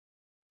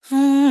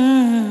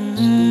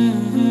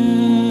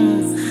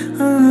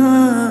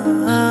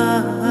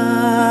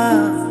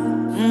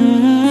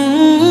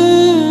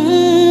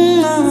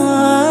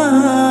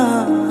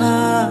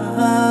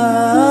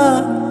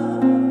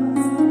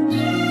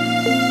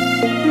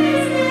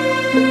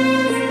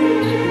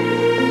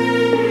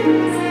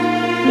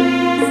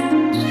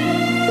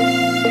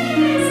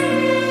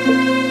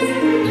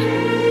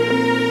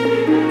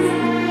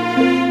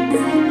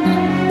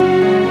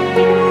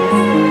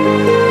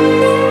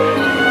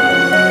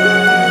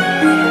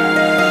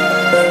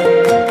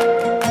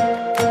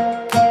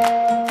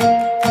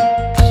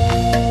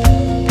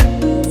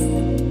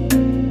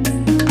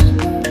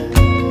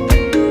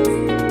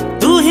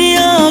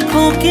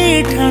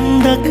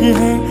ठंडक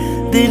है,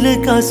 दिल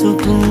का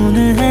सुकून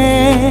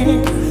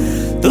है।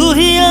 तू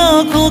ही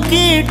आँखों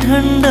की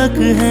ठंडक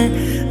है,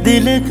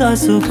 दिल का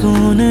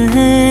सुकून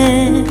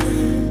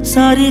है।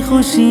 सारी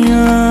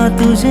खुशियाँ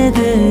तुझे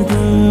दे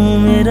दूँ,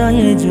 मेरा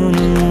ये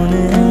जुनून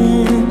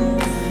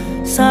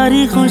है।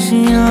 सारी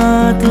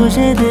खुशियाँ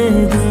तुझे दे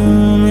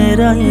दूँ,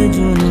 मेरा ये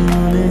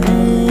जुनून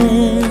है।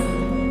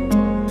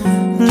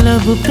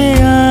 लब पे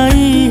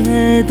आई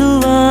है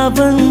दुआ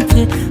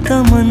बनके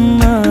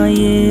तमन्ना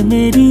ये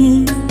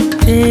मेरी,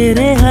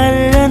 तेरे हर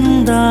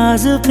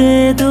अंदाज पे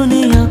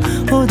दुनिया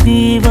हो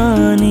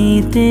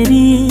दीवानी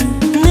तेरी।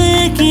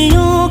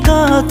 नेकियों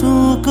का तू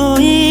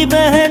कोई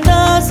बहता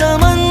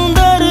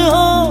समंदर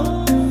हो,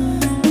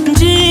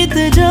 जीत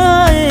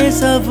जाए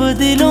सब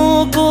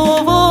दिलों को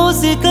वो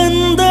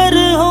सिकंदर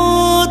हो।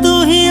 तू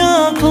ही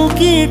आँखों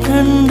की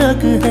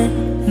ठंडक है,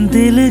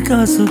 दिल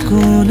का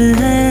सुकून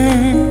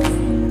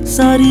है।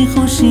 सारी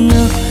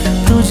खुशियाँ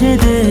तुझे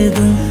दे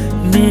दूँ,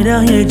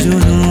 मेरा ये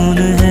जुनून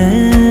है।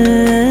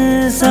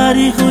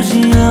 सारी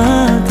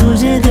खुशियाँ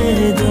तुझे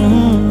दे दूँ,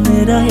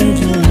 मेरा ये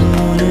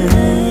जुनून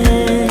है।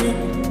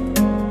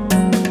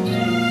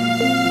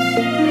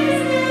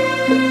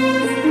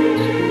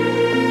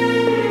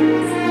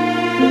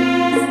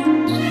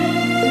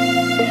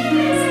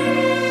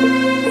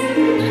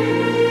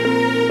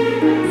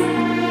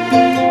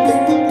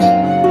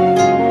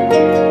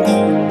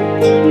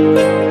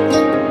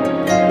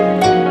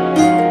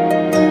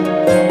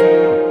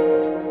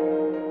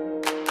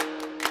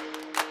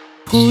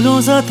 फूलों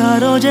सा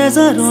तारों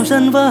जैसा,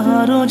 रोशन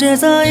बहारों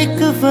जैसा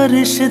एक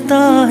फरिश्ता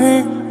है।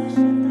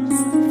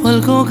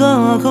 पलकों का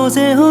आंखों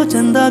से हो,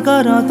 चंदा का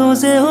रातों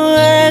से हो,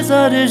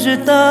 ऐसा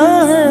रिश्ता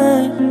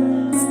है।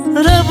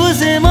 रब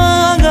से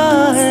मांगा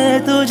है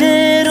तुझे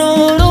रो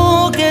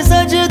रो के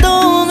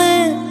सजदों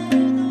में।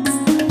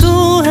 तू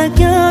है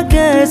क्या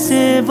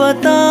कैसे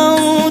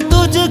बताऊं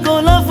तुझको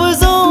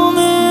लफ्जों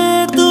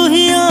में। तू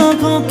ही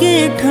आंखों की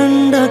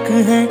ठंडक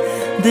है,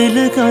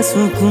 दिल का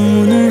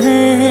सुकून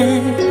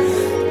है।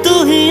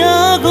 तू ही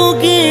आँखों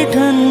की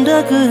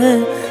ठंडक है,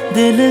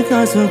 दिल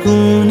का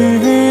सुकून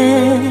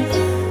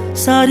है।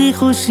 सारी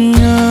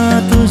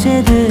खुशियाँ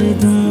तुझे दे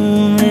दूँ,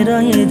 मेरा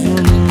ये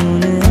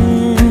जुनून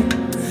है।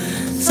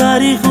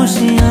 सारी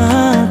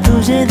खुशियाँ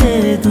तुझे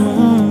दे दूँ,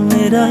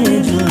 मेरा ये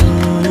जुनून है।